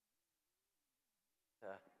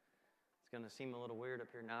going to seem a little weird up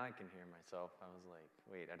here. Now I can hear myself. I was like,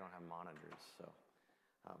 wait, I don't have monitors.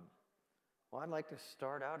 Well, I'd like to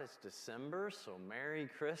start out. It's December, so Merry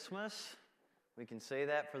Christmas. We can say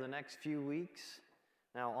that for the next few weeks.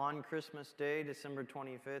 Now, on Christmas Day, December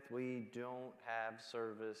 25th, we don't have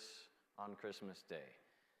service on Christmas Day.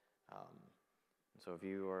 So if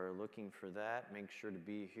you are looking for that, make sure to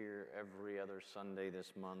be here every other Sunday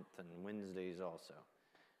this month and Wednesdays also.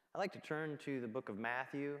 I'd like to turn to the book of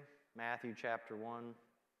Matthew chapter 1.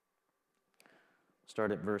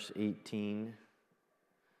 Start at verse 18.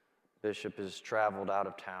 Bishop has traveled out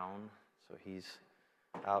of town, so he's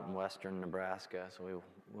out in western Nebraska, so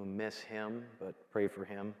we'll miss him, but pray for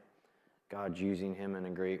him. God's using him in a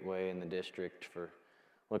great way in the district for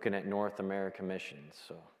looking at North America missions,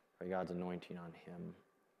 so pray God's anointing on him.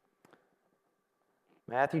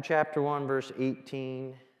 Matthew chapter 1, verse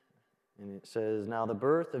 18, and it says, "Now the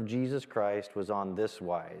birth of Jesus Christ was on this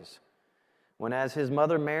wise. When as his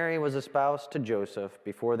mother Mary was espoused to Joseph,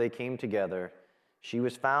 before they came together, she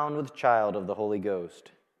was found with child of the Holy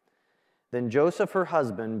Ghost. Then Joseph, her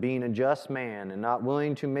husband, being a just man and not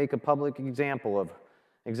willing to make a public example,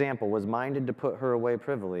 was minded to put her away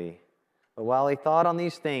privily. But while he thought on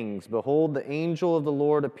these things, behold, the angel of the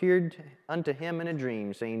Lord appeared unto him in a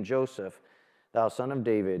dream, saying, Joseph, thou son of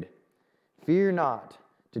David, fear not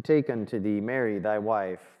to take unto thee Mary thy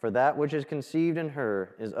wife, for that which is conceived in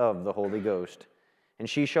her is of the Holy Ghost. And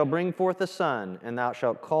she shall bring forth a son, and thou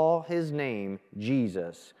shalt call his name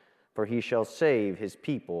Jesus, for he shall save his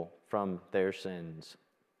people from their sins.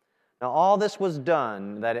 Now all this was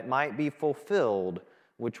done that it might be fulfilled,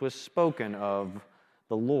 which was spoken of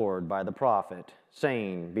the Lord by the prophet,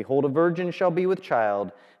 saying, Behold, a virgin shall be with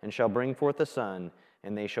child, and shall bring forth a son,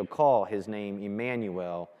 and they shall call his name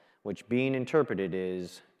Emmanuel, which being interpreted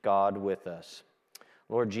is God with us."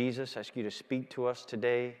 Lord Jesus, I ask you to speak to us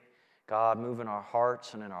today. God, move in our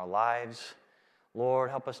hearts and in our lives. Lord,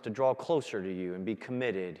 help us to draw closer to you and be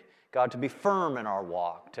committed. God, to be firm in our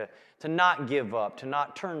walk, to not give up, to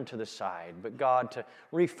not turn to the side, but God, to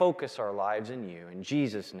refocus our lives in you. In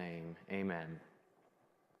Jesus' name, amen.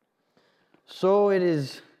 So it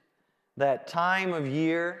is that time of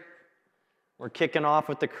year. We're kicking off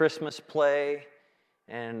with the Christmas play.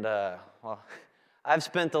 And, I've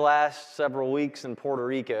spent the last several weeks in Puerto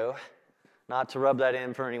Rico. Not to rub that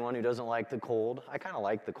in for anyone who doesn't like the cold. I kind of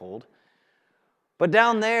like the cold. But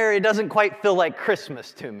down there, it doesn't quite feel like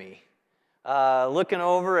Christmas to me. Looking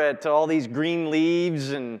over at all these green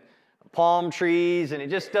leaves and palm trees, and it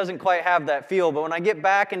just doesn't quite have that feel. But when I get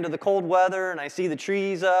back into the cold weather and I see the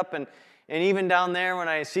trees up, and even down there when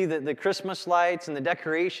I see the Christmas lights and the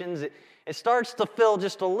decorations, it starts to feel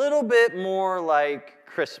just a little bit more like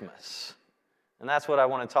Christmas. And that's what I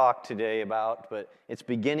want to talk today about, but it's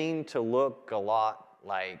beginning to look a lot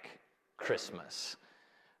like Christmas.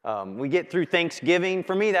 We get through Thanksgiving.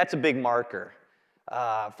 For me, that's a big marker.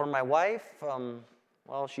 For my wife,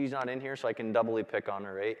 well, she's not in here, so I can doubly pick on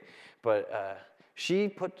her, right? But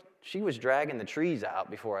she was dragging the trees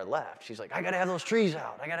out before I left. She's like, I got to have those trees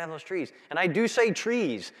out. I got to have those trees. And I do say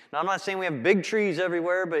trees. Now, I'm not saying we have big trees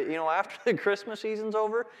everywhere, but, after the Christmas season's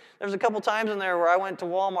over, there's a couple times in there where I went to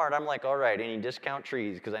Walmart. I'm like, all right, any discount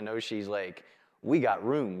trees? Because I know she's like, we got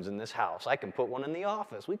rooms in this house. I can put one in the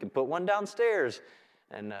office. We can put one downstairs.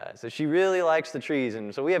 And so she really likes the trees.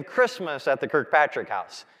 And so we have Christmas at the Kirkpatrick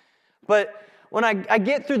house. But when I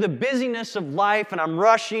get through the busyness of life and I'm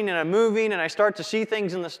rushing and I'm moving and I start to see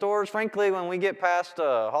things in the stores, frankly, when we get past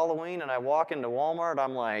Halloween and I walk into Walmart,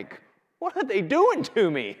 I'm like, what are they doing to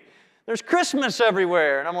me? There's Christmas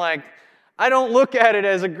everywhere. And I'm like, I don't look at it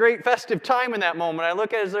as a great festive time in that moment. I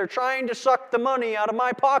look at it as they're trying to suck the money out of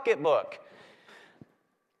my pocketbook.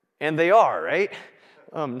 And they are, right?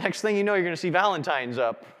 Next thing you know, you're going to see Valentine's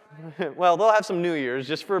up. Well, they'll have some New Year's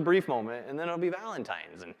just for a brief moment, and then it'll be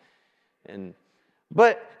Valentine's.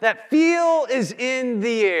 But that feel is in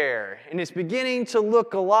the air, and it's beginning to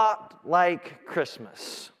look a lot like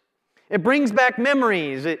Christmas. It brings back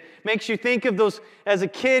memories. It makes you think of those as a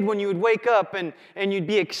kid when you would wake up and you'd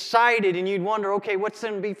be excited and you'd wonder, okay, what's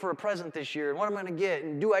going to be for a present this year? And what am I going to get?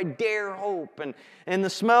 And do I dare hope? And the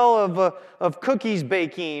smell of cookies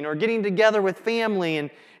baking or getting together with family.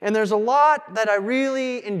 And there's a lot that I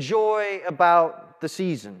really enjoy about the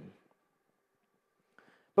season.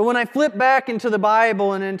 But when I flip back into the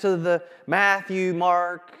Bible and into the Matthew,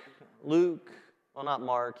 Mark, Luke, well, not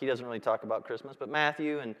Mark, he doesn't really talk about Christmas, but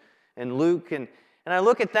Matthew and Luke, and I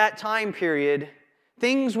look at that time period,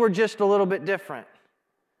 things were just a little bit different.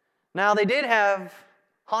 Now, they did have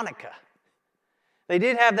Hanukkah. They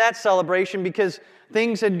did have that celebration because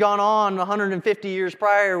things had gone on 150 years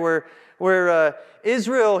prior where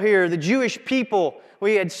Israel here, the Jewish people,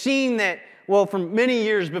 we had seen that, well, from many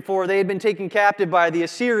years before, they had been taken captive by the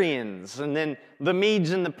Assyrians, and then the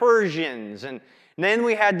Medes and the Persians, and then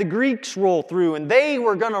we had the Greeks roll through, and they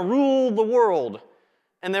were going to rule the world.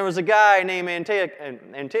 And there was a guy named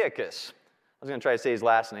Antiochus. I was going to try to say his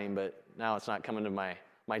last name, but now it's not coming to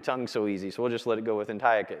my tongue so easy, so we'll just let it go with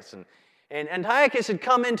Antiochus. And Antiochus had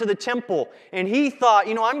come into the temple, and he thought,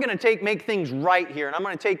 I'm going to make things right here, and I'm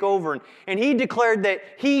going to take over. And he declared that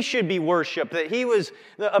he should be worshipped, that he was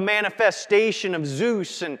a manifestation of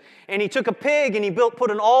Zeus. And he took a pig, and he put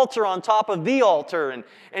an altar on top of the altar,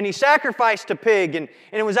 and he sacrificed a pig, and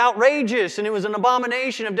it was outrageous, and it was an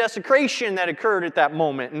abomination of desecration that occurred at that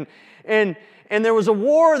moment. And there was a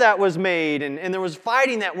war that was made, and there was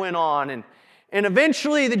fighting that went on, and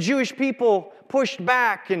eventually the Jewish people pushed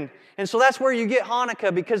back, and so that's where you get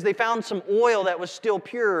Hanukkah, because they found some oil that was still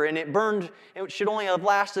pure, and it burned. It should only have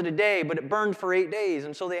lasted a day, but it burned for 8 days,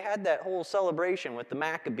 and so they had that whole celebration with the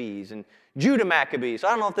Maccabees and Judah Maccabees. So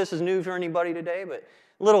I don't know if this is new for anybody today, but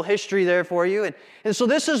a little history there for you. And so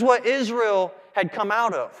this is what Israel had come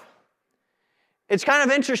out of. It's kind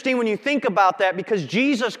of interesting when you think about that, because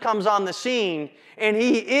Jesus comes on the scene, and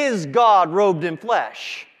He is God robed in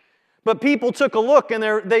flesh. But people took a look, and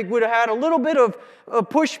they would have had a little bit of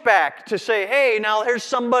pushback to say, hey, now here's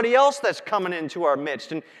somebody else that's coming into our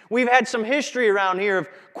midst. And we've had some history around here of,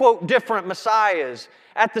 quote, different messiahs.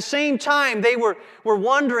 At the same time, they were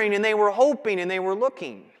wondering, and they were hoping, and they were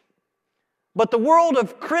looking. But the world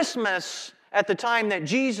of Christmas at the time that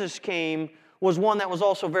Jesus came was one that was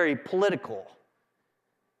also very political.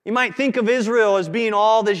 You might think of Israel as being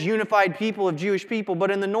all this unified people of Jewish people, but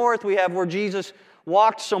in the north we have where Jesus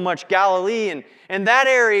walked so much, Galilee, and that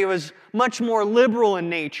area was much more liberal in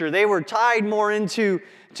nature. They were tied more into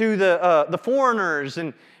the foreigners,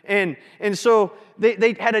 and so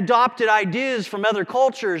they had adopted ideas from other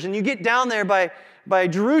cultures. And you get down there by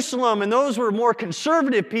Jerusalem, and those were more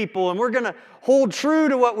conservative people, and we're going to hold true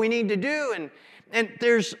to what we need to do. And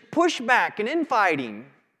there's pushback and infighting.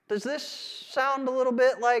 Does this sound a little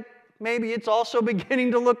bit like maybe it's also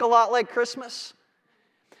beginning to look a lot like Christmas?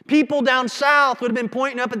 People down south would have been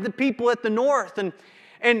pointing up at the people at the north.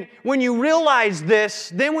 And when you realize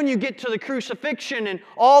this, then when you get to the crucifixion and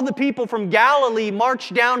all the people from Galilee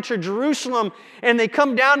march down to Jerusalem, and they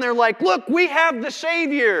come down there like, look, we have the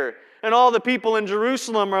Savior. And all the people in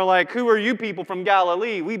Jerusalem are like, who are you people from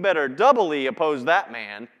Galilee? We better doubly oppose that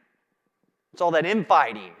man. It's all that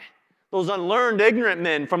infighting. Those unlearned, ignorant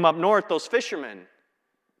men from up north, those fishermen.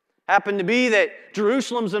 Happened to be that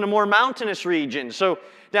Jerusalem's in a more mountainous region. So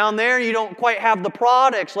down there you don't quite have the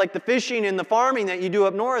products like the fishing and the farming that you do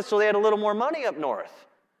up north, so they had a little more money up north.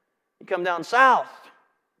 You come down south.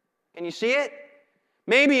 Can you see it?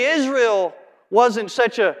 Maybe Israel wasn't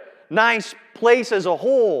such a nice place as a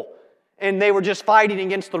whole, and they were just fighting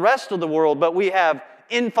against the rest of the world, but we have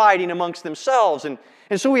infighting amongst themselves. And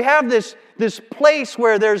so we have this place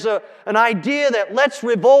where there's an idea that let's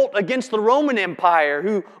revolt against the Roman Empire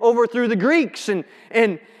who overthrew the Greeks, and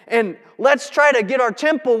let's try to get our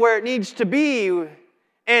temple where it needs to be.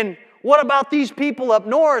 And what about these people up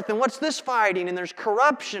north? And what's this fighting? And there's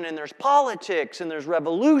corruption, and there's politics, and there's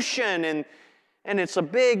revolution, and it's a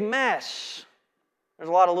big mess. There's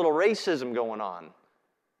a lot of little racism going on.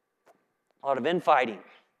 A lot of infighting.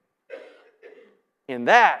 And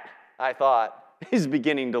that, I thought, is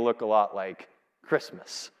beginning to look a lot like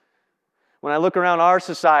Christmas. When I look around our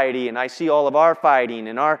society and I see all of our fighting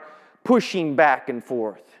and our pushing back and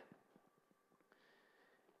forth.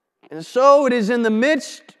 And so it is in the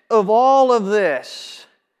midst of all of this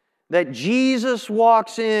that Jesus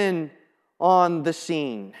walks in on the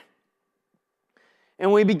scene.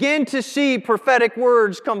 And we begin to see prophetic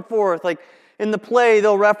words come forth. Like in the play,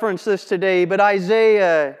 they'll reference this today, but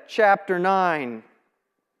Isaiah chapter 9.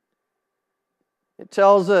 It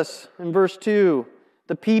tells us in verse 2,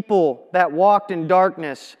 the people that walked in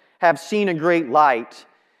darkness have seen a great light.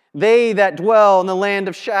 They that dwell in the land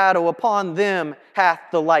of shadow, upon them hath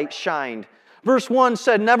the light shined. Verse 1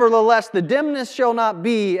 said, nevertheless, the dimness shall not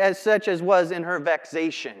be as such as was in her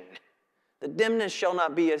vexation. The dimness shall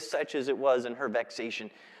not be as such as it was in her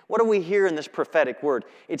vexation. What do we hear in this prophetic word?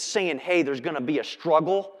 It's saying, hey, there's going to be a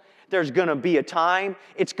struggle. There's going to be a time.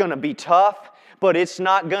 It's going to be tough. But it's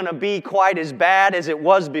not going to be quite as bad as it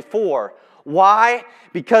was before. Why?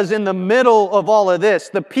 Because in the middle of all of this,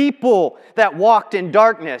 the people that walked in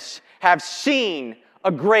darkness have seen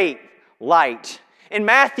a great light. In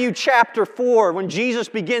Matthew chapter 4, when Jesus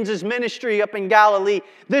begins his ministry up in Galilee,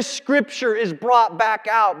 this scripture is brought back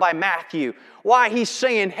out by Matthew. Why? He's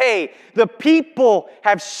saying, hey, the people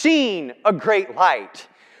have seen a great light.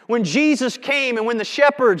 When Jesus came and when the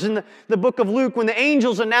shepherds in the book of Luke, when the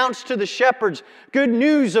angels announced to the shepherds good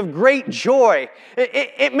news of great joy,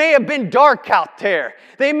 it may have been dark out there.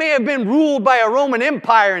 They may have been ruled by a Roman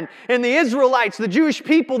Empire, and the Israelites, the Jewish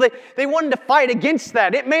people, they wanted to fight against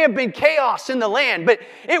that. It may have been chaos in the land, but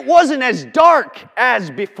it wasn't as dark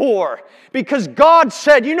as before, because God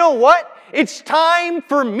said, you know what? It's time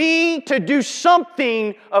for me to do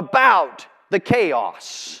something about the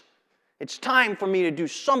chaos. It's time for me to do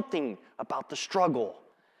something about the struggle.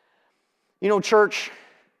 You know, church,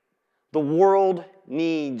 the world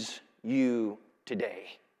needs you today.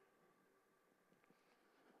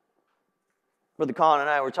 Brother Con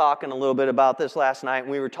and I were talking a little bit about this last night,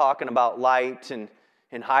 and we were talking about light and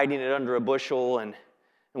hiding it under a bushel and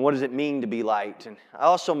what does it mean to be light. And I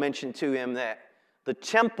also mentioned to him that the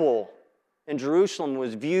temple in Jerusalem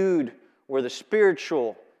was viewed where the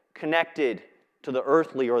spiritual connected to the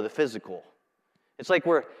earthly or the physical. It's like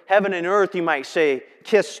where heaven and earth, you might say,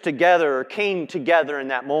 kissed together or came together in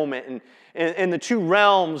that moment, and the two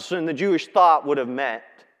realms in the Jewish thought would have met.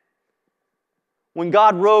 When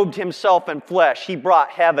God robed himself in flesh, he brought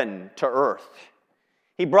heaven to earth.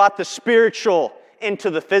 He brought the spiritual into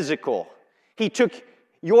the physical. He took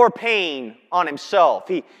your pain on himself.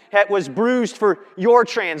 He was bruised for your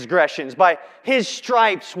transgressions. By his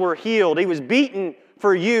stripes were healed. He was beaten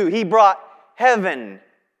for you. He brought heaven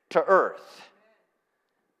to earth.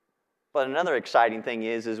 But another exciting thing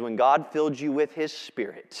is when God filled you with his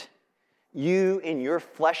Spirit, you in your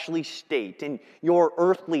fleshly state, in your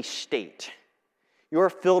earthly state,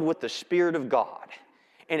 you're filled with the Spirit of God.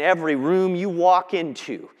 In every room you walk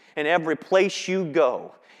into, in every place you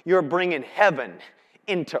go, you're bringing heaven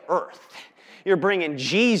into earth. You're bringing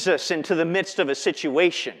Jesus into the midst of a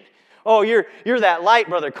situation. Oh, you're that light,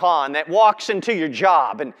 Brother Con, that walks into your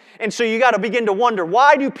job. And so you got to begin to wonder,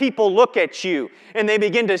 why do people look at you and they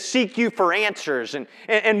begin to seek you for answers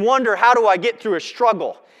and wonder, how do I get through a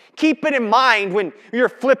struggle? Keep it in mind when you're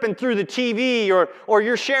flipping through the TV or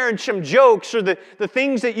you're sharing some jokes or the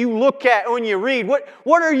things that you look at when you read.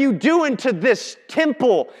 What are you doing to this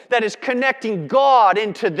temple that is connecting God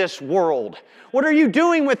into this world? What are you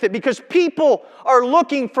doing with it? Because people are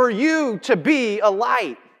looking for you to be a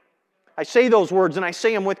light. I say those words and I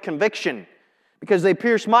say them with conviction because they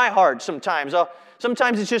pierce my heart sometimes.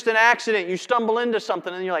 Sometimes it's just an accident. You stumble into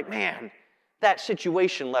something and you're like, man, that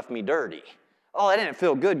situation left me dirty. Oh, that didn't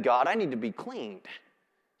feel good, God. I need to be cleaned.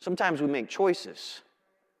 Sometimes we make choices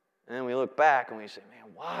and then we look back and we say,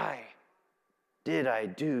 man, why did I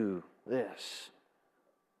do this?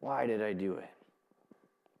 Why did I do it?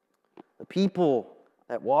 The people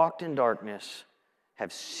that walked in darkness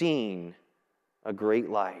have seen a great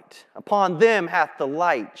light. Upon them hath the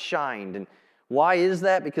light shined. And why is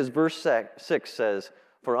that? Because verse 6 says,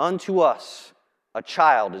 for unto us a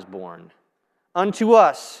child is born. Unto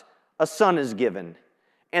us a son is given.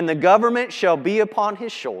 And the government shall be upon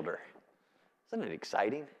his shoulder. Isn't it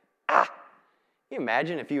exciting? Can you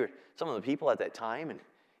imagine if you were some of the people at that time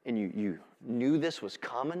and you knew this was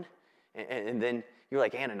coming and then you're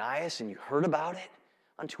like Ananias and you heard about it?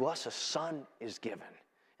 Unto us a son is given.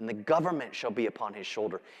 And the government shall be upon his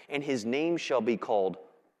shoulder, and his name shall be called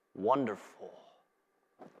Wonderful,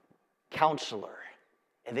 Counselor.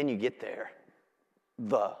 And then you get there,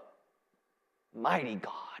 the Mighty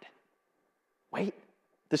God. Wait,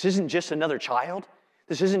 this isn't just another child.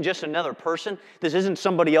 This isn't just another person. This isn't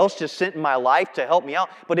somebody else just sent in my life to help me out,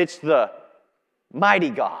 but it's the Mighty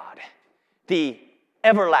God, the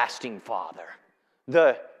Everlasting Father,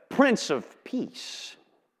 the Prince of Peace.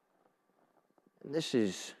 This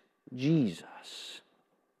is Jesus.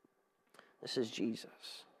 This is Jesus.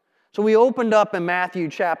 So we opened up in Matthew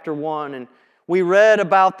chapter 1 and we read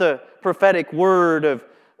about the prophetic word of,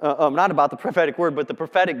 not about the prophetic word, but the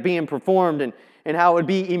prophetic being performed and how it would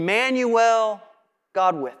be Emmanuel,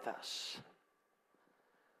 God with us.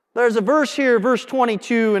 There's a verse here, verse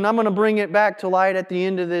 22, and I'm going to bring it back to light at the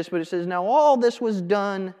end of this, but it says, now all this was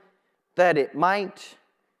done that it might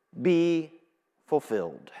be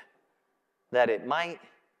fulfilled. That it might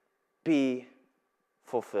be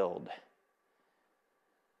fulfilled.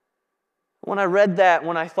 When I read that,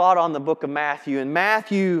 when I thought on the book of Matthew, and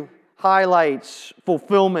Matthew highlights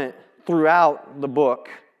fulfillment throughout the book.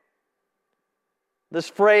 This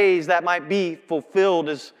phrase, that might be fulfilled,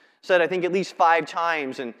 is said I think at least 5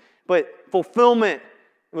 times, but fulfillment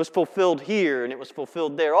was fulfilled here and it was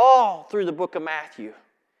fulfilled there, all through the book of Matthew.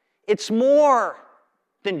 It's more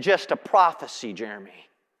than just a prophecy, Jeremy.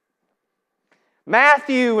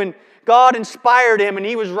 Matthew, and God inspired him, and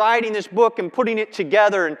he was writing this book and putting it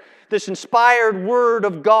together, and this inspired Word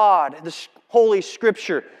of God, this Holy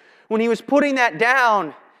Scripture. When he was putting that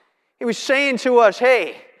down, he was saying to us,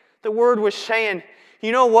 hey, the Word was saying,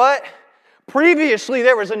 you know what? Previously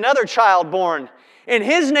there was another child born, and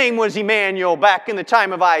his name was Emmanuel back in the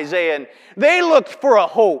time of Isaiah, and they looked for a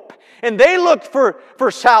hope, and they looked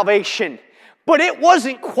for salvation, but it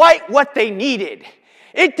wasn't quite what they needed.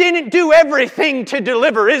 It didn't do everything to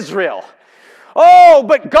deliver Israel. Oh,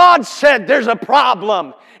 but God said there's a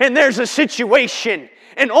problem and there's a situation,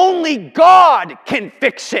 and only God can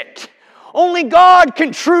fix it. Only God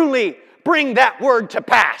can truly bring that word to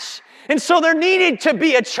pass. And so there needed to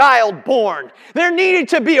be a child born. There needed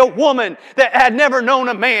to be a woman that had never known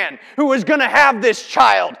a man who was going to have this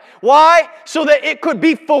child. Why? So that it could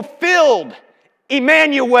be fulfilled.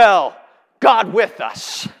 Emmanuel, God with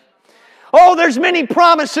us. Oh, there's many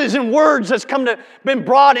promises and words that's been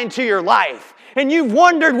brought into your life, and you've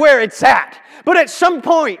wondered where it's at. But at some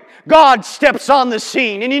point, God steps on the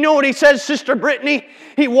scene. And you know what He says, Sister Brittany?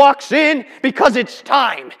 He walks in because it's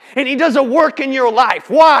time. And He does a work in your life.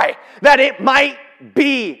 Why? That it might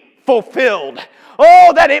be fulfilled.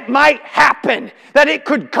 Oh, that it might happen. That it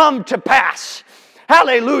could come to pass.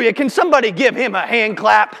 Hallelujah. Can somebody give Him a hand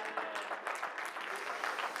clap?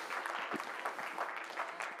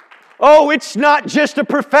 Oh, it's not just a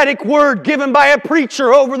prophetic word given by a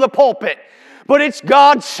preacher over the pulpit, but it's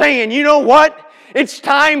God saying, you know what? It's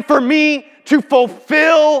time for me to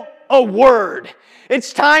fulfill a word.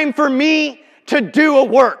 It's time for me to do a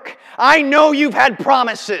work. I know you've had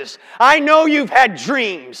promises. I know you've had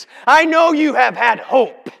dreams. I know you have had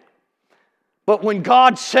hope. But when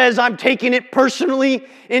God says, I'm taking it personally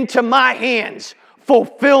into my hands,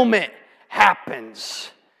 fulfillment happens.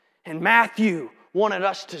 And Matthew wanted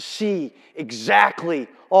us to see exactly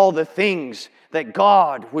all the things that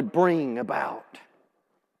God would bring about.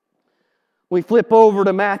 We flip over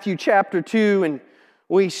to Matthew chapter 2 and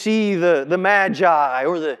we see the Magi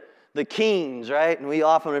or the kings, right? And we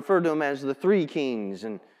often refer to them as the three kings,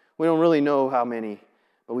 and we don't really know how many.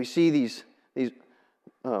 But we see these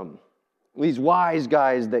wise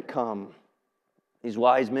guys that come, these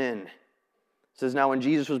wise men. It says, now when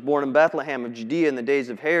Jesus was born in Bethlehem of Judea in the days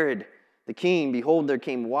of Herod the king, behold, there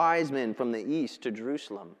came wise men from the east to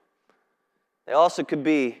Jerusalem. They also could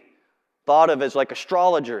be thought of as like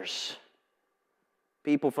astrologers,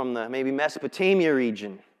 people from the maybe Mesopotamia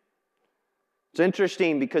region. It's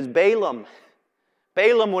interesting because Balaam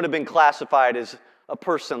would have been classified as a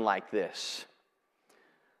person like this.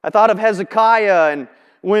 I thought of Hezekiah, and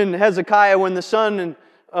when the sun and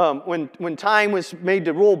when time was made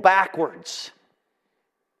to roll backwards,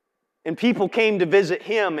 and people came to visit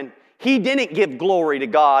him, and he didn't give glory to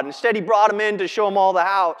God. Instead, he brought him in to show him all the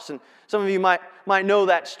house. And some of you might know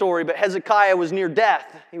that story, but Hezekiah was near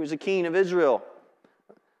death. He was a king of Israel,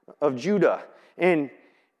 of Judah. And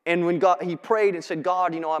when he prayed and said,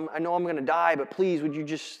 God, you know, I know I'm going to die, but please, would you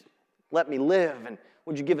just let me live? And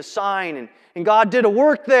would you give a sign? And God did a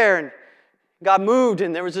work there, and God moved,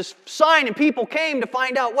 and there was this sign, and people came to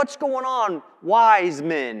find out what's going on. Wise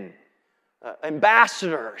men,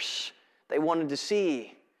 ambassadors, they wanted to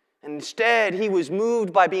see. And instead, he was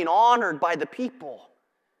moved by being honored by the people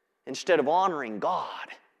instead of honoring God.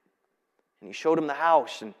 And he showed him the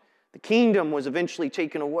house, and the kingdom was eventually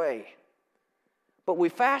taken away. But we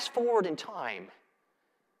fast forward in time,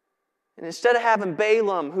 and instead of having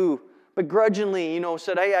Balaam, who begrudgingly,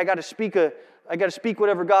 said, "Hey, I got to speak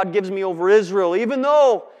whatever God gives me over Israel," even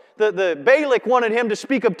though the Balak wanted him to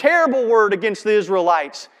speak a terrible word against the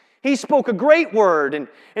Israelites, he spoke a great word. And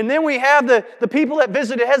then we have the people that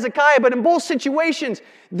visited Hezekiah. But in both situations,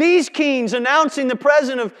 these kings announcing the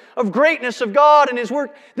presence of greatness of God and His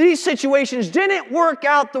work, these situations didn't work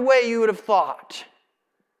out the way you would have thought.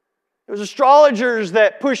 There was astrologers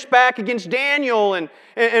that pushed back against Daniel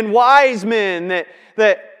and wise men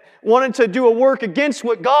that wanted to do a work against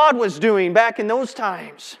what God was doing back in those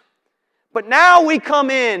times. But now we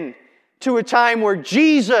come in to a time where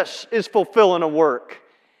Jesus is fulfilling a work.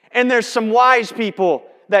 And there's some wise people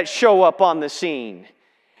that show up on the scene.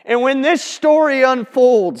 And when this story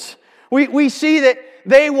unfolds, we see that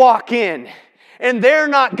they walk in, and they're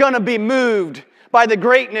not going to be moved by the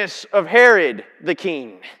greatness of Herod the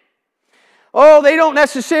king. Oh, they don't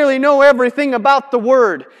necessarily know everything about the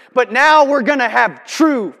Word, but now we're going to have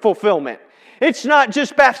true fulfillment. It's not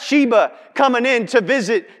just Bathsheba coming in to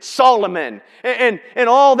visit Solomon and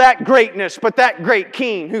all that greatness, but that great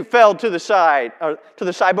king who fell to the side.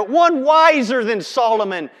 But one wiser than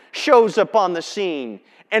Solomon shows up on the scene,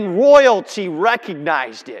 and royalty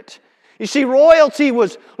recognized it. You see, royalty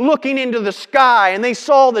was looking into the sky, and they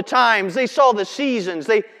saw the times, they saw the seasons,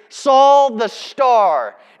 they saw the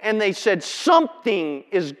star, and they said, something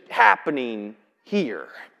is happening here.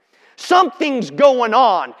 Something's going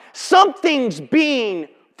on. Something's being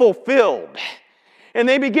fulfilled. And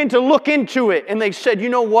they begin to look into it, and they said, you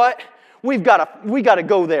know what? We got to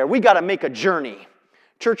go there. We got to make a journey.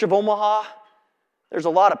 Church of Omaha, there's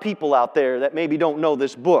a lot of people out there that maybe don't know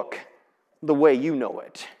this book the way you know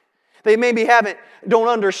it. They maybe don't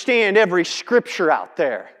understand every scripture out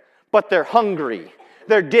there, but they're hungry.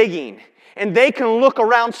 They're digging. And they can look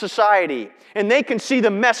around society, and they can see the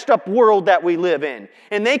messed up world that we live in.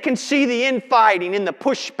 And they can see the infighting and the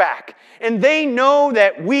pushback. And they know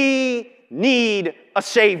that we need a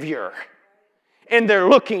Savior. And they're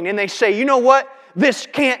looking, and they say, you know what? This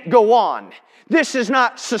can't go on. This is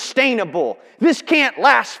not sustainable. This can't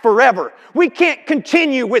last forever. We can't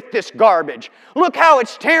continue with this garbage. Look how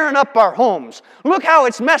it's tearing up our homes. Look how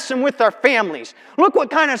it's messing with our families. Look what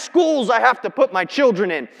kind of schools I have to put my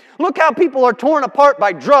children in. Look how people are torn apart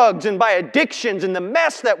by drugs and by addictions and the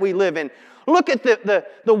mess that we live in. Look at the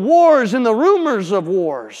wars and the rumors of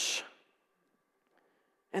wars.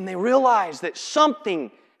 And they realize that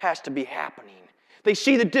something has to be happening. They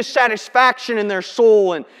see the dissatisfaction in their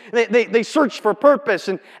soul, and they search for purpose.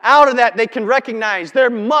 And out of that, they can recognize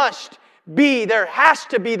there has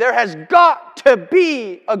got to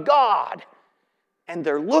be a God. And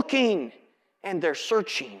they're looking, and they're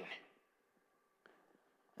searching.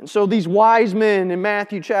 And so these wise men in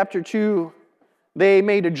Matthew chapter 2, they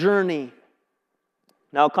made a journey.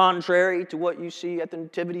 Now, contrary to what you see at the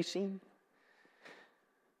nativity scene,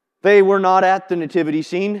 they were not at the nativity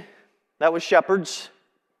scene. That was shepherds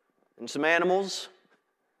and some animals.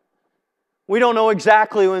 We don't know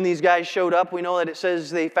exactly when these guys showed up. We know that it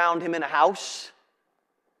says they found him in a house.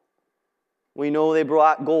 We know they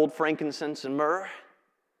brought gold, frankincense, and myrrh.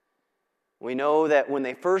 We know that when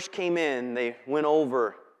they first came in, they went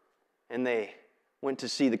over and they went to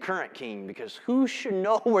see the current king, because who should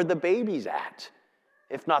know where the baby's at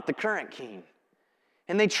if not the current king?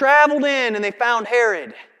 And they traveled in and they found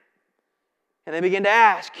Herod. And they began to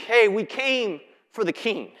ask, hey, we came for the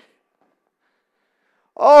king.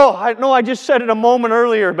 Oh, I know I just said it a moment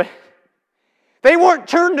earlier, but they weren't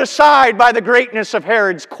turned aside by the greatness of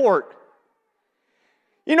Herod's court.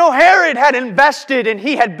 You know, Herod had invested and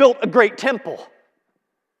he had built a great temple.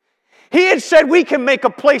 He had said, we can make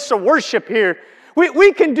a place of worship here.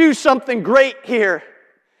 We can do something great here.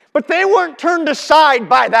 But they weren't turned aside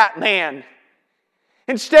by that man.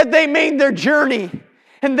 Instead, they made their journey.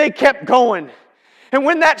 And they kept going. And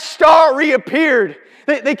when that star reappeared,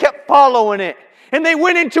 they kept following it. And they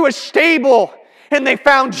went into a stable and they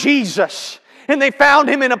found Jesus. And they found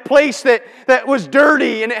him in a place that was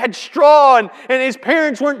dirty and it had straw, and his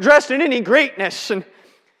parents weren't dressed in any greatness. And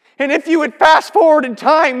if you would fast forward in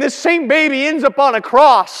time, this same baby ends up on a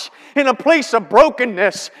cross in a place of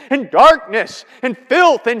brokenness and darkness and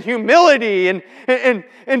filth and humility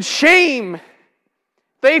and shame.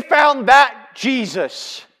 They found that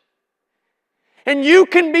Jesus. And you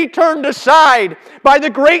can be turned aside by the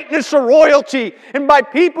greatness of royalty and by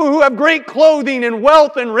people who have great clothing and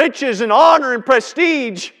wealth and riches and honor and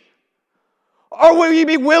prestige. Or will you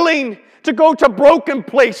be willing to go to broken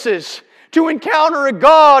places to encounter a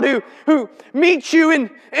God who meets you in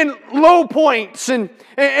low points and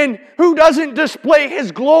who doesn't display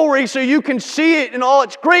His glory so you can see it in all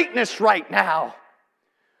its greatness right now?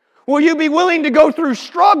 Will you be willing to go through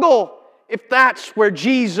struggle if that's where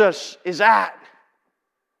Jesus is at?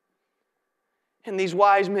 And these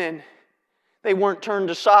wise men, they weren't turned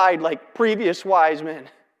aside like previous wise men,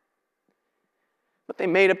 but they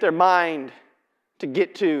made up their mind to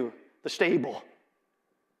get to the stable.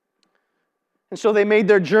 And so they made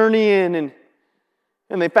their journey in,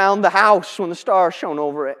 and they found the house when the star shone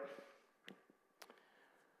over it.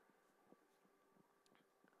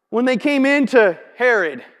 When they came into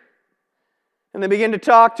Herod, and they began to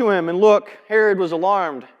talk to him, and look, Herod was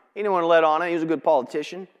alarmed. He didn't want to let on it. He was a good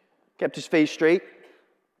politician. Kept his face straight.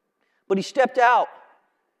 But he stepped out,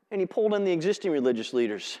 and he pulled in the existing religious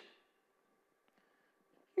leaders.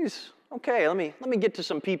 He's, okay, let me get to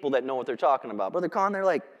some people that know what they're talking about. Brother Kahn, they're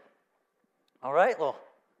like, all right, well,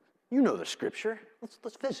 you know the scripture.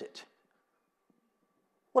 Let's visit.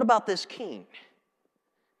 What about this king?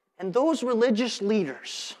 And those religious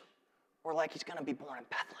leaders were like, he's going to be born in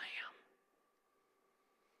Bethlehem.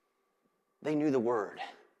 They knew the word.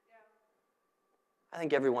 I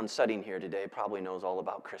think everyone sitting here today probably knows all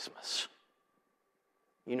about Christmas.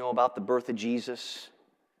 You know about the birth of Jesus.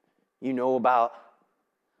 You know about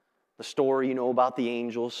the story, you know about the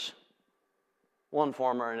angels, one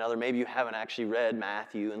form or another. Maybe you haven't actually read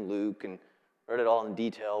Matthew and Luke and read it all in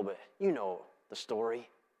detail, but you know the story.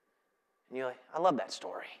 And you're like, I love that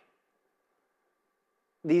story.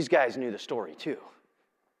 These guys knew the story too.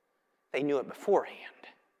 They knew it beforehand.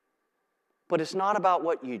 But it's not about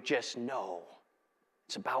what you just know.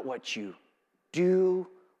 It's about what you do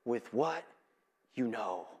with what you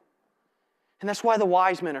know. And that's why the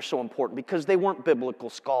wise men are so important, because they weren't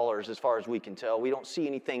biblical scholars as far as we can tell. We don't see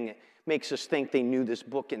anything that makes us think they knew this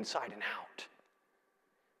book inside and out.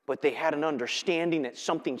 But they had an understanding that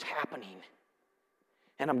something's happening.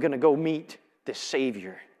 And I'm going to go meet this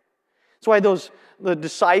Savior. That's why the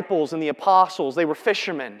disciples and the apostles, they were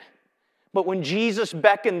fishermen. But when Jesus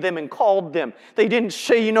beckoned them and called them, they didn't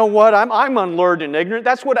say, you know what, I'm unlearned and ignorant.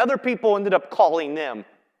 That's what other people ended up calling them.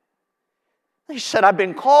 They said, I've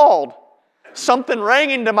been called. Something rang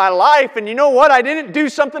into my life, and you know what? I didn't do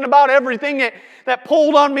something about everything that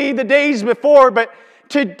pulled on me the days before, but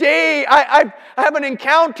today I have an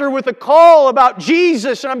encounter with a call about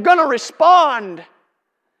Jesus, and I'm going to respond.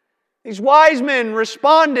 These wise men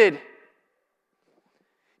responded.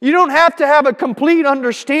 You don't have to have a complete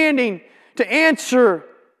understanding to answer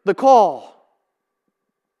the call.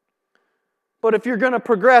 But if you're going to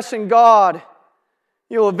progress in God,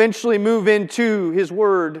 you'll eventually move into His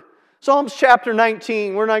Word. Psalms chapter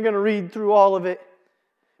 19, we're not going to read through all of it.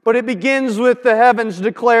 But it begins with the heavens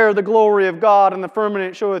declare the glory of God, and the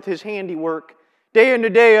firmament showeth His handiwork. Day unto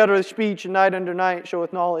day uttereth speech, and night unto night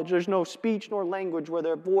showeth knowledge. There's no speech nor language where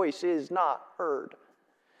their voice is not heard.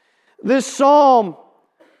 This psalm,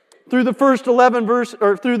 through the first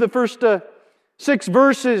 6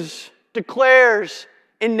 verses, declares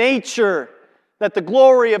in nature that the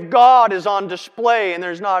glory of God is on display, and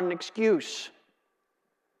there's not an excuse.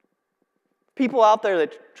 People out there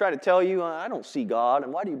that try to tell you, I don't see God,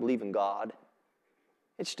 and why do you believe in God?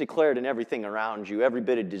 It's declared in everything around you, every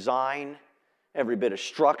bit of design, every bit of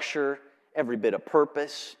structure, every bit of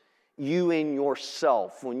purpose. You in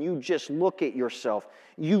yourself, when you just look at yourself,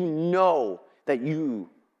 you know that you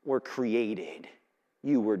were created.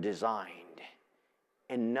 You were designed.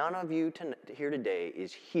 And none of you here today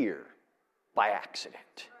is here by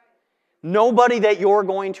accident. Nobody that you're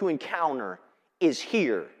going to encounter is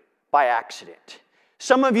here by accident.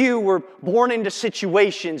 Some of you were born into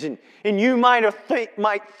situations and you might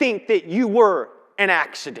think that you were an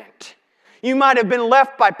accident. You might have been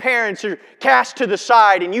left by parents or cast to the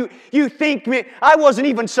side, and you think, I wasn't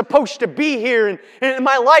even supposed to be here, and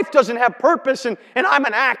my life doesn't have purpose, and I'm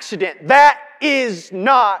an accident. That is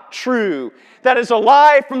not true. That is a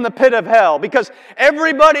lie from the pit of hell, because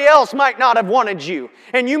everybody else might not have wanted you,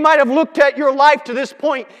 and you might have looked at your life to this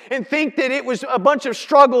point and think that it was a bunch of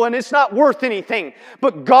struggle and it's not worth anything.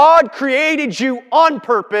 But God created you on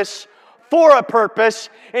purpose, for a purpose,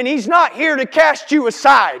 and He's not here to cast you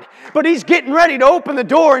aside, but He's getting ready to open the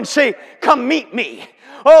door and say, come meet me.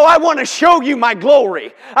 Oh, I want to show you my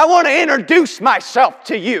glory. I want to introduce myself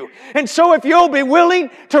to you. And so if you'll be willing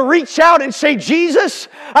to reach out and say, Jesus,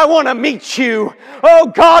 I want to meet you. Oh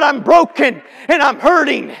God, I'm broken and I'm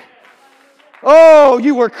hurting. Oh,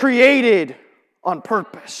 you were created on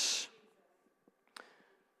purpose.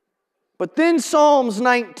 But then Psalms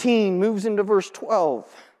 19 moves into verse 12.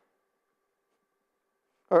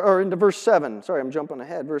 Or into verse 7. Sorry, I'm jumping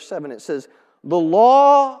ahead. Verse 7, it says, the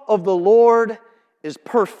law of the Lord is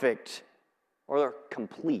perfect, or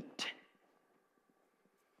complete.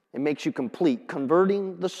 It makes you complete,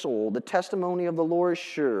 converting the soul. The testimony of the Lord is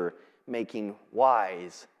sure, making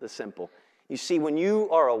wise the simple. You see, when you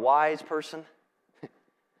are a wise person,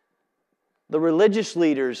 the religious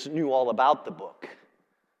leaders knew all about the book.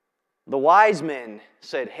 The wise men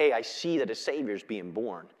said, hey, I see that a Savior is being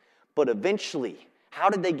born. But eventually, how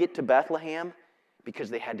did they get to Bethlehem?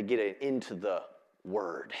 Because they had to get it into the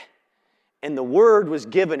Word. And the Word was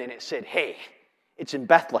given and it said, hey, it's in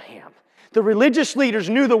Bethlehem. The religious leaders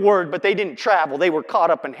knew the Word, but they didn't travel. They were caught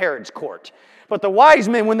up in Herod's court. But the wise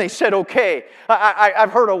men, when they said, okay,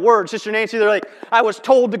 I've heard a word, Sister Nancy, they're like, I was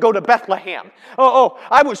told to go to Bethlehem.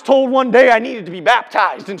 I was told one day I needed to be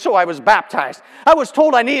baptized, and so I was baptized. I was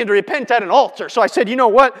told I needed to repent at an altar, so I said, you know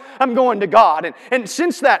what? I'm going to God. And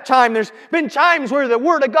since that time, there's been times where the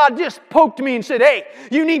Word of God just poked me and said, hey,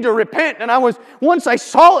 you need to repent. And once I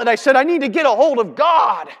saw it, I said, I need to get a hold of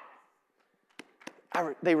God.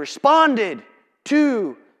 They responded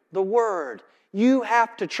to the Word. You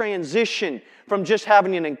have to transition from just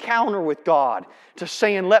having an encounter with God to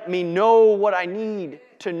saying, let me know what I need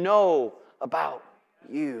to know about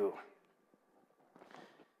you.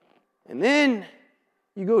 And then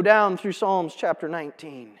you go down through Psalms chapter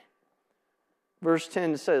 19. Verse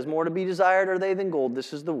 10 says, more to be desired are they than gold,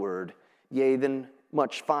 this is the word, yea, than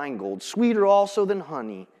much fine gold, sweeter also than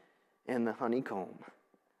honey and the honeycomb.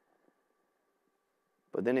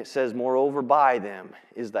 But then it says, moreover, by them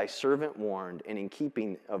is thy servant warned, and in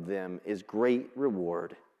keeping of them is great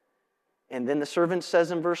reward. And then the servant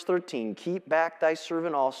says in verse 13, keep back thy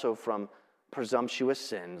servant also from presumptuous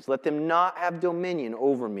sins. Let them not have dominion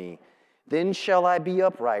over me. Then shall I be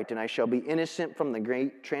upright, and I shall be innocent from the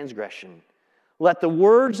great transgression. Let the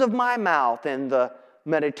words of my mouth and the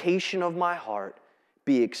meditation of my heart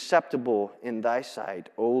be acceptable in thy sight,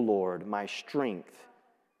 O Lord, my strength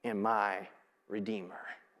and my Redeemer.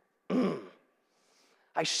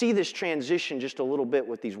 I see this transition just a little bit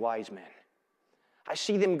with these wise men. I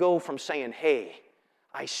see them go from saying, hey,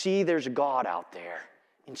 I see there's a God out there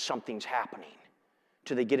and something's happening,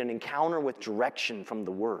 to they get an encounter with direction from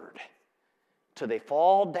the Word, to they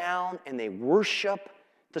fall down and they worship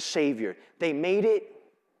the Savior. They made it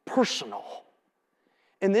personal.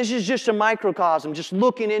 And this is just a microcosm, just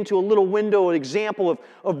looking into a little window, an example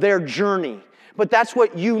of their journey. But that's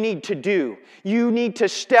what you need to do. You need to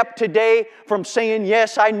step today from saying,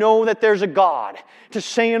 yes, I know that there's a God, to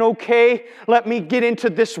saying, okay, let me get into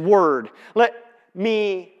this Word. Let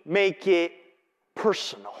me make it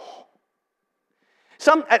personal.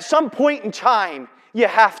 At some point in time, you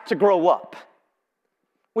have to grow up.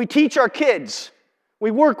 We teach our kids.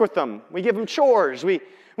 We work with them. We give them chores. We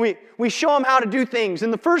show them how to do things.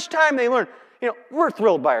 And the first time they learn, we're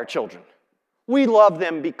thrilled by our children. We love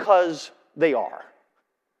them because they are.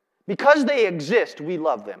 Because they exist, we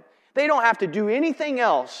love them. They don't have to do anything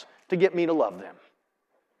else to get me to love them.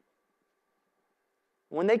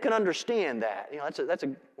 When they can understand that,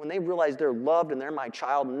 when they realize they're loved and they're my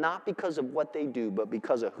child, not because of what they do, but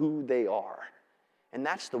because of who they are. And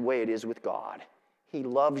that's the way it is with God. He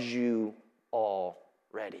loves you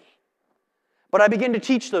already. But I begin to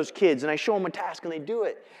teach those kids, and I show them a task, and they do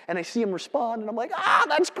it. And I see them respond, and I'm like,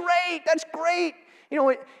 that's great, that's great.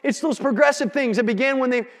 It's those progressive things that began when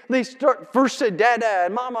they first said Dada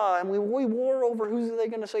and Mama, and we war over who's they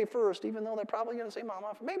going to say first, even though they're probably going to say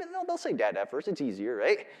Mama. Maybe they'll say Dada first. It's easier,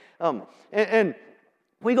 right? And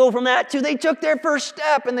we go from that to they took their first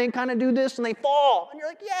step, and they kind of do this, and they fall. And you're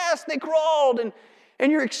like, yes, they crawled,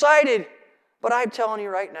 and you're excited. But I'm telling you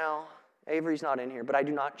right now, Avery's not in here, but I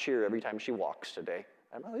do not cheer every time she walks today.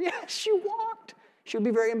 I'm like, yes, she walked. She would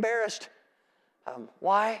be very embarrassed.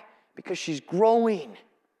 Why? Because she's growing.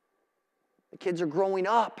 The kids are growing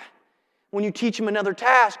up. When you teach them another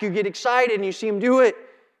task, you get excited and you see them do it.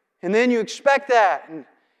 And then you expect that.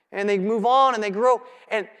 And they move on and they grow.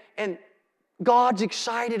 And God's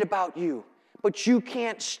excited about you. But you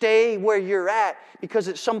can't stay where you're at, because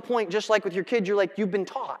at some point, just like with your kids, you're like, you've been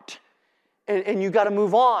taught. And you got to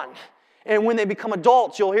move on. And when they become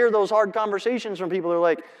adults, you'll hear those hard conversations from people who are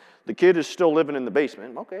like, the kid is still living in the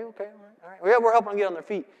basement. Okay, all right. Yeah, we're helping them get on their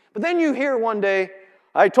feet. But then you hear one day,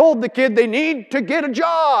 I told the kid they need to get a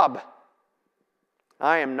job.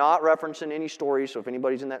 I am not referencing any stories, so if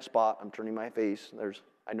anybody's in that spot, I'm turning my face.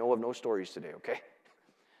 I know of no stories today, okay?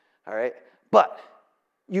 All right? But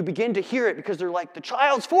you begin to hear it because they're like, the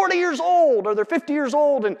child's 40 years old or they're 50 years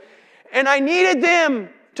old, and I needed them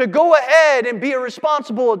to go ahead and be a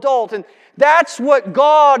responsible adult. And that's what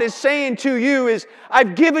God is saying to you is,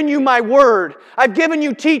 I've given you my word. I've given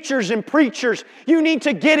you teachers and preachers. You need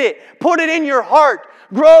to get it. Put it in your heart.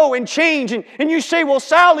 Grow and change. And you say, well,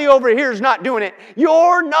 Sally over here is not doing it.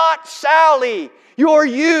 You're not Sally. You're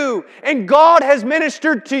you. And God has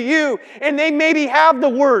ministered to you. And they maybe have the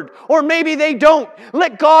word, or maybe they don't.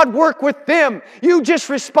 Let God work with them. You just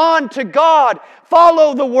respond to God.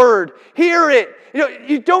 Follow the word. Hear it.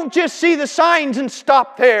 You don't just see the signs and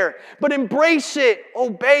stop there, but embrace it,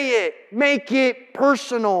 obey it, make it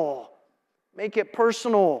personal. Make it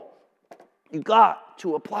personal. You got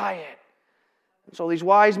to apply it. And so these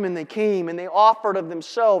wise men, they came and they offered of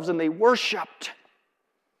themselves and they worshiped.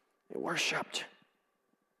 They worshiped.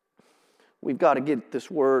 We've got to get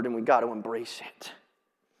this word and we've got to embrace it.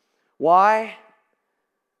 Why?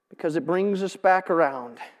 Because it brings us back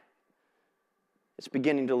around. It's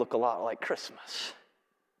beginning to look a lot like Christmas.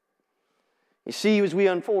 You see, as we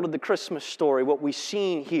unfolded the Christmas story, what we've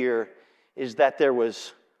seen here is that there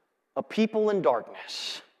was a people in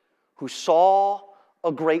darkness who saw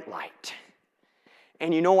a great light.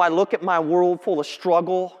 And I look at my world full of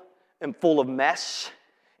struggle and full of mess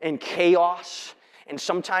and chaos. And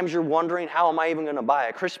sometimes you're wondering, how am I even going to buy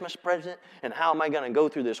a Christmas present? And how am I going to go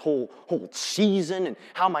through this whole season? And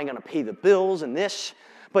how am I going to pay the bills and this?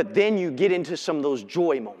 But then you get into some of those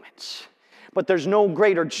joy moments. But there's no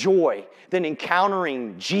greater joy than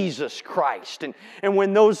encountering Jesus Christ. And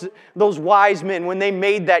when those wise men, when they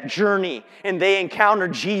made that journey and they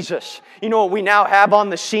encountered Jesus, you know what we now have on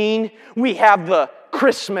the scene? We have the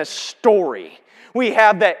Christmas story. We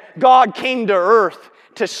have that God came to earth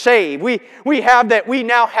to save. We have that we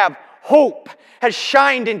now have hope has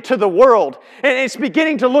shined into the world. And it's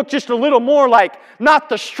beginning to look just a little more like not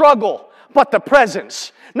the struggle, but the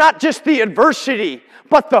presence. Not just the adversity,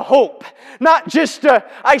 but the hope. Not just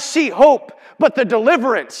I see hope, but the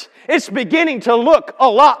deliverance. It's beginning to look a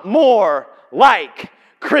lot more like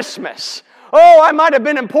Christmas. Oh, I might have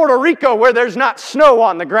been in Puerto Rico where there's not snow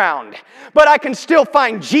on the ground, but I can still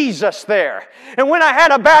find Jesus there. And when I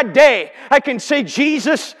had a bad day, I can say,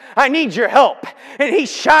 Jesus, I need your help. And He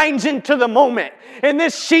shines into the moment. In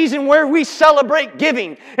this season where we celebrate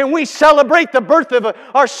giving and we celebrate the birth of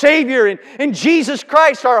our Savior and Jesus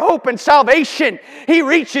Christ, our hope and salvation, He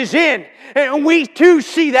reaches in and we too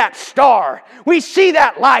see that star. We see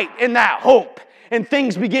that light and that hope, and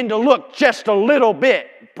things begin to look just a little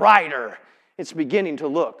bit brighter. It's beginning to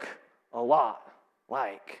look a lot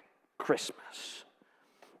like Christmas.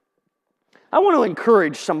 I want to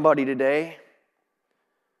encourage somebody today,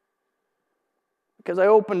 because I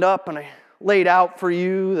opened up and I laid out for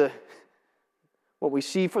you what we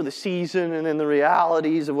see for the season and then the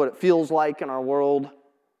realities of what it feels like in our world.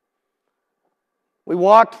 We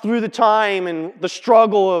walked through the time and the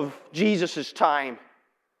struggle of Jesus' time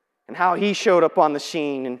and how He showed up on the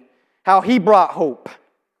scene and how He brought hope.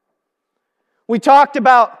 We talked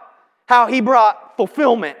about how He brought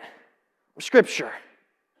fulfillment of Scripture.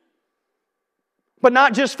 But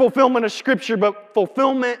not just fulfillment of Scripture, but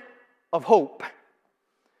fulfillment of hope.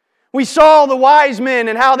 We saw the wise men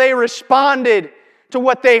and how they responded to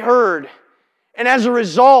what they heard. And as a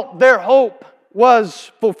result, their hope was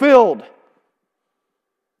fulfilled.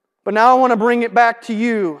 But now I want to bring it back to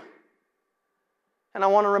you. And I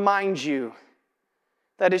want to remind you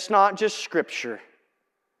that it's not just Scripture.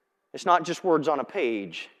 It's not just words on a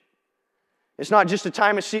page. It's not just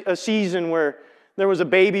a season where there was a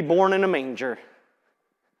baby born in a manger.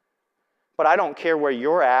 But I don't care where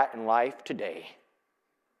you're at in life today.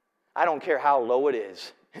 I don't care how low it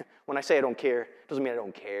is. When I say I don't care, it doesn't mean I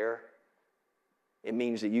don't care. It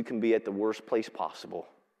means that you can be at the worst place possible.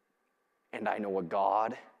 And I know a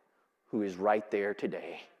God who is right there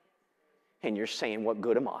today. And you're saying, what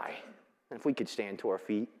good am I? And if we could stand to our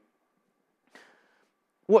feet.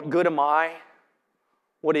 What good am I?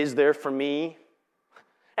 What is there for me?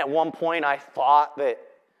 At one point I thought that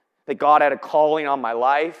God had a calling on my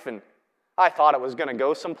life, and I thought it was going to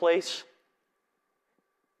go someplace.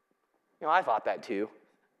 You know, I thought that too.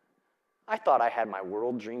 I thought I had my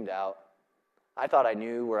world dreamed out. I thought I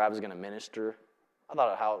knew where I was going to minister. I thought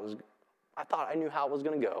I knew how it was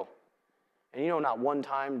going to go. And you know, not one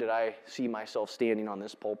time did I see myself standing on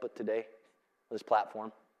this pulpit today, this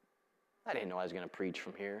platform. I didn't know I was going to preach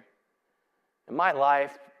from here. In my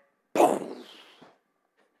life, boom.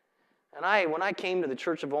 And when I came to the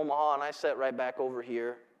Church of Omaha and I sat right back over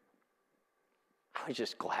here, I was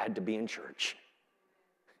just glad to be in church.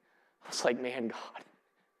 I was like, man, God,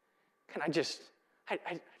 can I just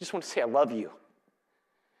want to say I love you.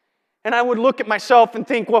 And I would look at myself and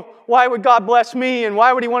think, well, why would God bless me? And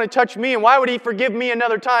why would He want to touch me? And why would He forgive me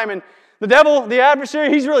another time? And the devil, the adversary,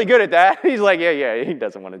 he's really good at that. He's like, yeah, he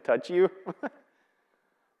doesn't want to touch you.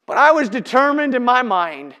 But I was determined in my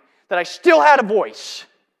mind that I still had a voice.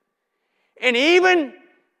 And even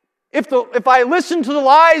if I listened to the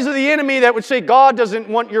lies of the enemy that would say God doesn't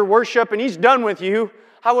want your worship and He's done with you,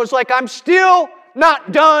 I was like, I'm still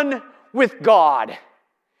not done with God.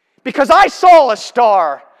 Because I saw a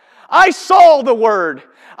star. I saw the Word.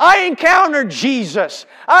 I encountered Jesus.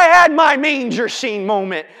 I had my manger scene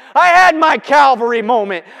moment. I had my Calvary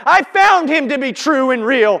moment. I found Him to be true and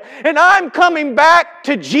real. And I'm coming back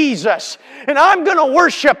to Jesus. And I'm going to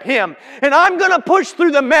worship Him. And I'm going to push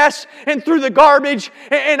through the mess and through the garbage.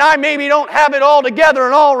 And I maybe don't have it all together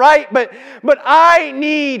and all right, but I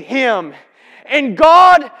need Him. And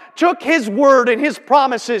God took His word and His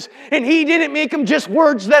promises, and He didn't make them just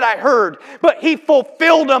words that I heard, but He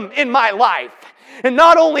fulfilled them in my life. And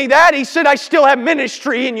not only that, He said, I still have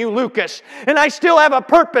ministry in you, Lucas, and I still have a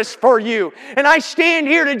purpose for you. And I stand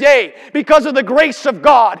here today because of the grace of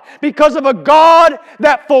God, because of a God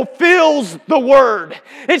that fulfills the word.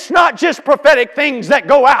 It's not just prophetic things that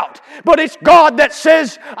go out, but it's God that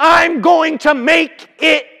says, I'm going to make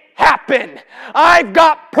it happen. I've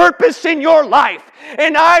got purpose in your life,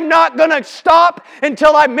 and I'm not going to stop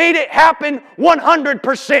until I made it happen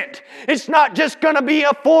 100%. It's not just going to be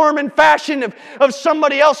a form and fashion of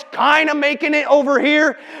somebody else kind of making it over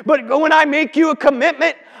here, but when I make you a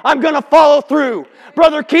commitment, I'm going to follow through.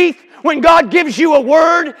 Brother Keith, when God gives you a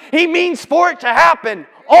word, He means for it to happen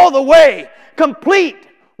all the way, complete,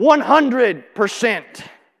 100%.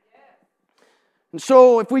 And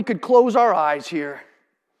so if we could close our eyes here,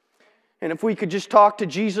 and if we could just talk to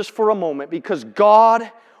Jesus for a moment, because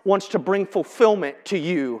God wants to bring fulfillment to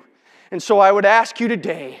you. And so I would ask you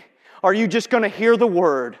today, are you just going to hear the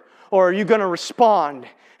word, or are you going to respond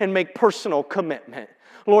and make personal commitment?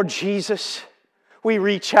 Lord Jesus, we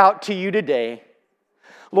reach out to you today.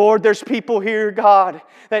 Lord, there's people here, God,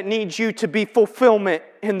 that need you to be fulfillment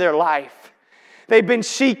in their life. They've been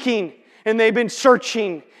seeking, and they've been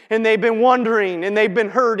searching, and they've been wondering, and they've been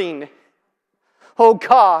hurting. Oh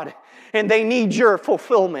God, and they need your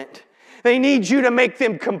fulfillment. They need you to make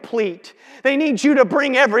them complete. They need you to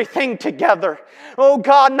bring everything together. Oh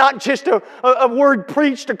God, not just a word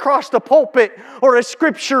preached across the pulpit or a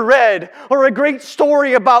scripture read or a great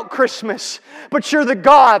story about Christmas, but you're the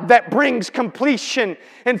God that brings completion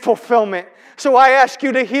and fulfillment. So I ask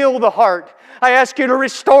you to heal the heart. I ask you to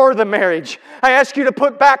restore the marriage. I ask you to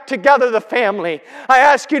put back together the family. I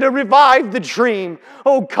ask you to revive the dream,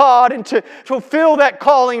 oh God, and to fulfill that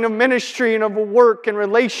calling of ministry and of a work and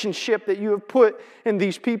relationship that you have put in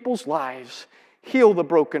these people's lives. Heal the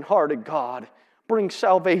brokenhearted, God. Bring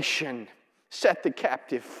salvation. Set the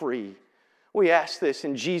captive free. We ask this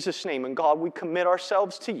in Jesus' name. And God, we commit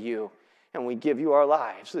ourselves to you, and we give you our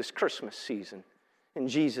lives this Christmas season. In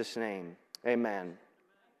Jesus' name, amen.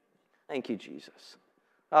 Thank you, Jesus.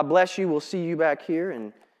 God bless you. We'll see you back here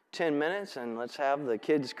in 10 minutes, and let's have the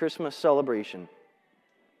kids' Christmas celebration.